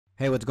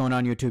Hey, what's going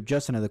on YouTube?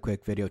 Just another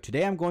quick video.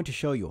 Today I'm going to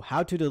show you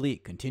how to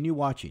delete continue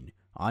watching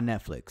on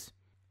Netflix.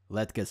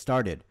 Let's get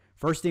started.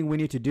 First thing we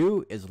need to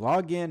do is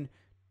log in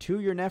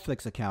to your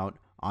Netflix account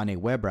on a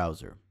web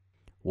browser.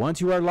 Once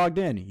you are logged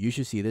in, you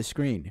should see this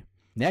screen.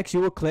 Next,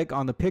 you will click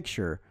on the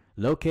picture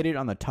located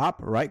on the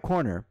top right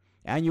corner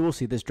and you will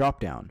see this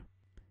drop down.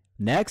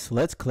 Next,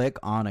 let's click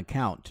on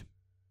account.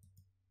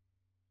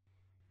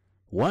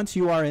 Once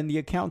you are in the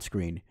account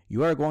screen,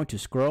 you are going to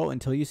scroll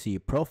until you see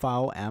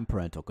profile and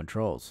parental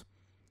controls.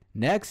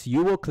 Next,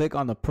 you will click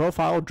on the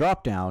profile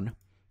drop-down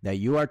that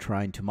you are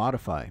trying to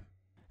modify.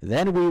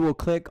 Then we will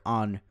click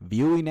on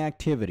viewing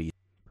activity.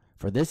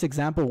 For this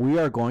example, we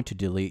are going to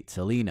delete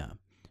Selena.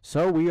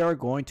 So we are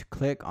going to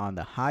click on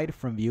the hide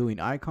from viewing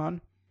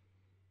icon.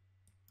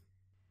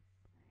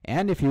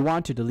 And if you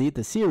want to delete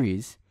the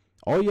series,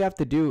 all you have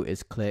to do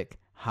is click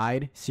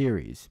hide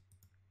series.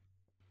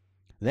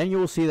 Then you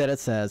will see that it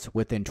says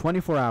within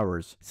 24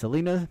 hours,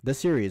 Selena the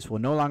series will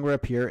no longer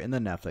appear in the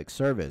Netflix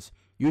service.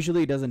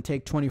 Usually it doesn't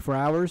take 24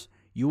 hours.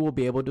 You will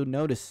be able to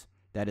notice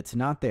that it's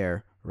not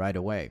there right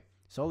away.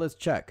 So let's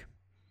check.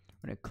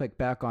 I'm going to click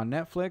back on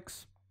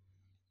Netflix,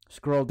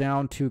 scroll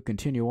down to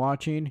continue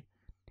watching,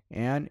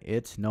 and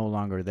it's no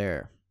longer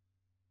there.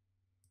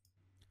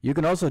 You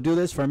can also do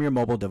this from your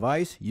mobile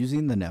device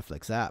using the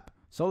Netflix app.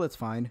 So let's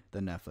find the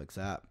Netflix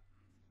app.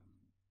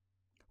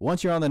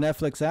 Once you're on the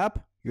Netflix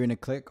app, you're going to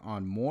click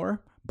on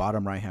More,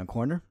 bottom right hand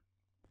corner.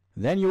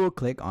 Then you will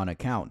click on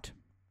Account.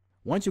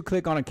 Once you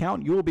click on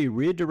Account, you will be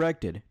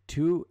redirected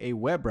to a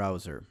web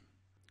browser.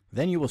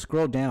 Then you will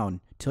scroll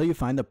down till you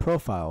find the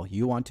profile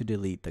you want to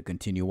delete the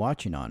continue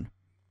watching on.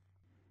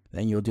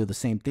 Then you'll do the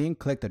same thing,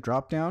 click the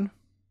drop down.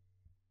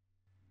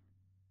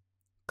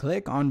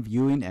 Click on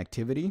Viewing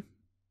Activity.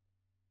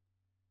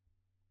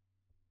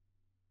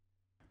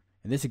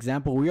 In this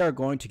example, we are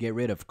going to get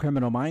rid of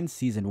Criminal Minds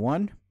Season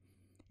 1.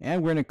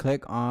 And we're going to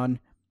click on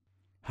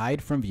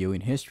Hide from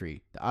Viewing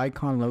History, the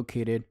icon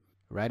located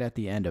right at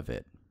the end of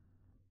it.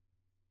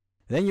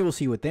 Then you will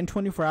see within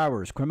 24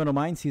 hours, Criminal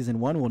Minds Season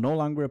 1 will no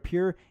longer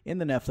appear in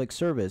the Netflix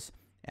service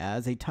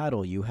as a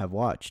title you have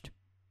watched.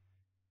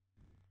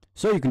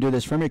 So you can do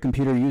this from your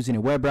computer using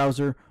a web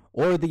browser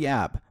or the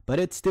app, but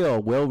it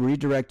still will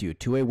redirect you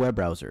to a web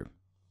browser.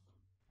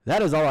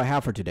 That is all I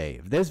have for today.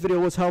 If this video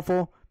was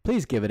helpful,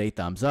 please give it a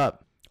thumbs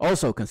up.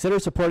 Also, consider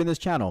supporting this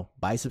channel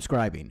by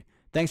subscribing.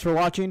 Thanks for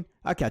watching.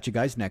 I'll catch you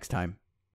guys next time.